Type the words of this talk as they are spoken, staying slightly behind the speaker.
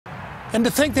And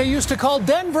to think they used to call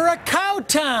Denver a cow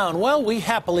town. Well, we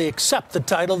happily accept the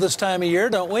title this time of year,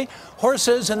 don't we?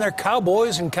 Horses and their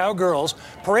cowboys and cowgirls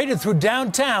paraded through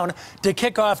downtown to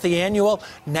kick off the annual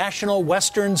National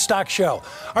Western Stock Show.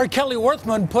 Our Kelly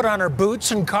Worthman put on her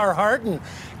boots and Carhartt, and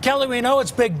Kelly, we know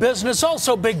it's big business,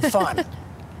 also big fun.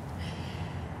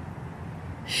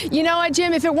 You know what,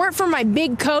 Jim? If it weren't for my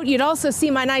big coat, you'd also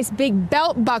see my nice big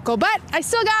belt buckle. But I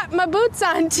still got my boots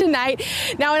on tonight.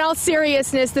 Now, in all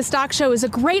seriousness, the stock show is a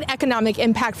great economic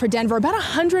impact for Denver. About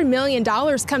 $100 million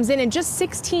comes in just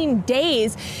 16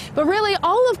 days. But really,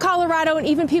 all of Colorado and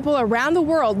even people around the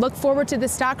world look forward to the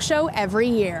stock show every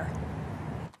year.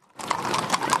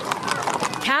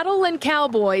 Cattle and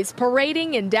cowboys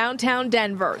parading in downtown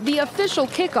Denver, the official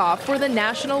kickoff for the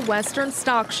National Western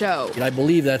Stock Show. I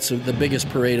believe that's the biggest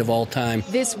parade of all time.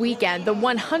 This weekend, the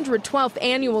 112th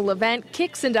annual event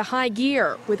kicks into high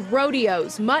gear with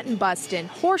rodeos, mutton busting,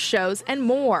 horse shows, and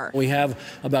more. We have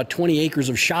about 20 acres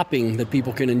of shopping that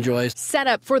people can enjoy.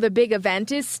 Setup for the big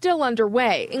event is still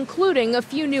underway, including a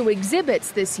few new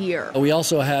exhibits this year. We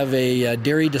also have a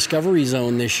dairy discovery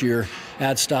zone this year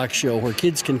at Stock Show where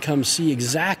kids can come see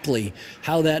exactly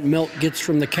how that milk gets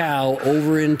from the cow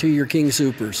over into your King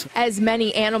Supers. As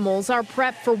many animals are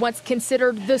prepped for what's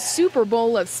considered the Super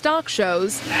Bowl of stock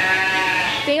shows,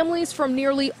 families from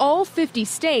nearly all 50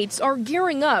 states are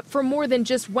gearing up for more than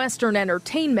just Western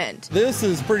entertainment. This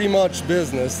is pretty much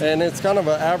business, and it's kind of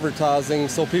an advertising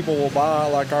so people will buy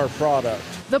like our product.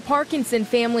 The Parkinson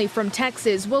family from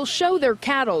Texas will show their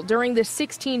cattle during the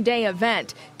 16-day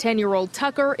event. 10-year-old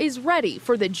Tucker is ready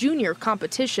for the junior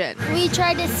competition. We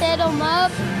tried to set them up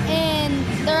in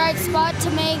the right spot to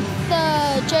make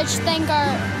the judge think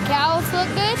our cows look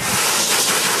good.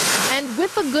 And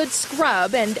with a good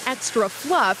scrub and extra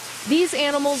fluff, these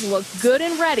animals look good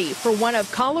and ready for one of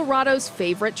Colorado's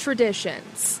favorite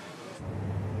traditions.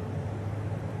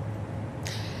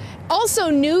 Also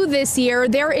new this year,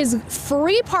 there is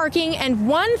free parking and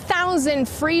 1,000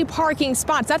 free parking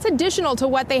spots. That's additional to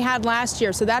what they had last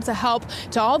year, so that's a help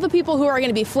to all the people who are going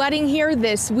to be flooding here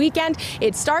this weekend.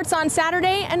 It starts on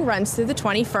Saturday and runs through the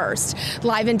 21st.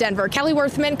 Live in Denver, Kelly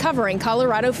Worthman covering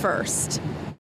Colorado First.